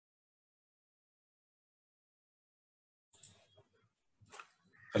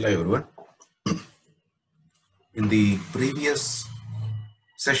Hello everyone. In the previous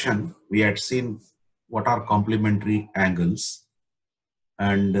session, we had seen what are complementary angles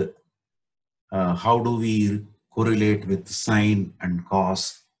and how do we correlate with sine and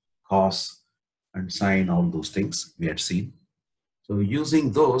cos and sine, all those things we had seen. So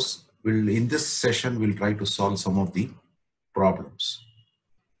using those, in this session, we'll try to solve some of the problems.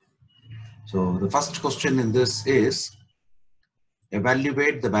 So the first question in this is,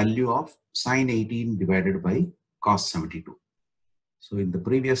 evaluate the value of sine 18 divided by cos 72. So in the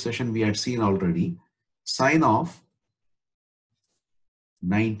previous session, we had seen already sine of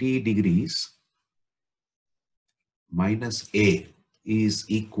 90 degrees minus A is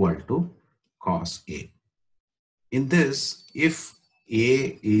equal to cos A. In this, if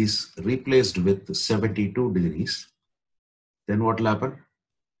A is replaced with 72 degrees, then what will happen?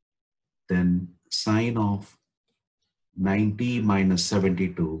 Then sine of 90 minus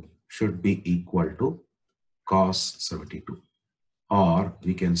 72 should be equal to cos 72. Or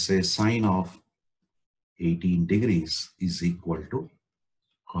we can say sine of 18 degrees is equal to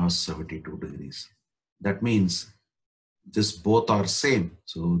cos 72 degrees. That means this both are same.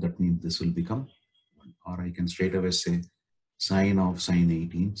 So that means this will become 1. Or I can straight away say sine of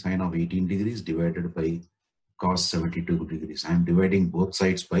 18 degrees divided by cos 72 degrees. I am dividing both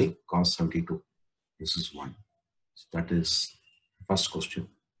sides by cos 72. This is 1. So that is first question.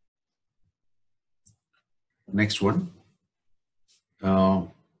 Next one.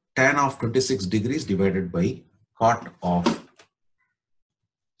 Tan of 26 degrees divided by cot of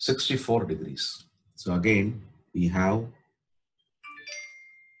 64 degrees. So again, we have,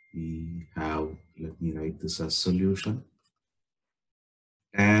 let me write this as solution.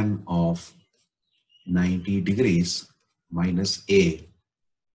 Tan of 90 degrees minus A.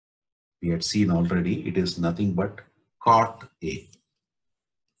 We had seen already, it is nothing but cot A.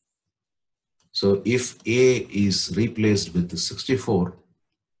 So if A is replaced with 64,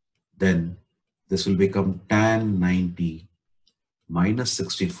 then this will become tan 90 minus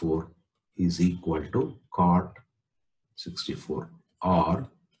 64 is equal to cot 64, or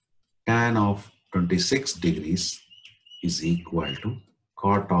tan of 26 degrees is equal to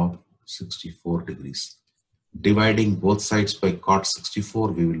cot of 64 degrees. Dividing both sides by cot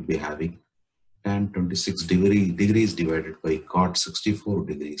 64, we will be having tan 26 degrees divided by cot 64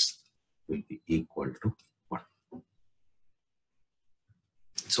 degrees will be equal to 1.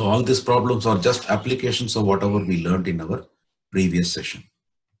 So all these problems are just applications of whatever we learned in our previous session.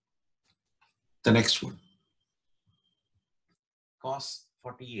 The next one. Cos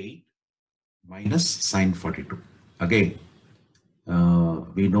 48 minus sine 42. Again,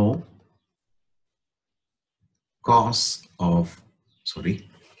 we know cos of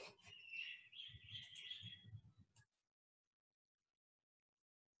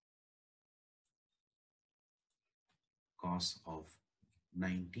cos of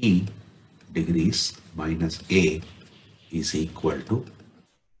 90 degrees minus A is equal to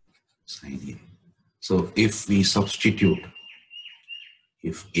sine A. So if we substitute,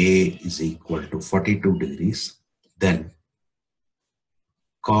 if A is equal to 42 degrees, then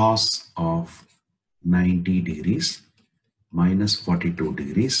cos of 90 degrees minus 42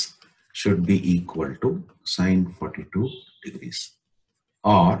 degrees should be equal to sine 42 degrees,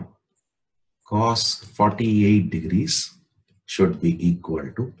 or cos 48 degrees should be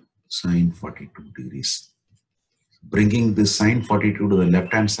equal to sine 42 degrees. Bringing this sine 42 to the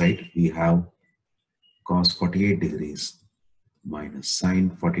left hand side, we have cos 48 degrees minus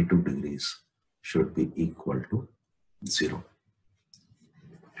sine 42 degrees should be equal to 0.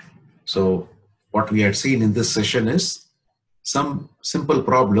 So what we had seen in this session is some simple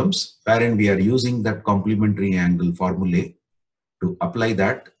problems wherein we are using that complementary angle formulae to apply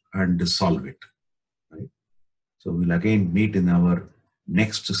that and solve it. Right? So we'll again meet in our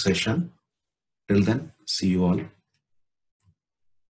next session. Till then, see you all.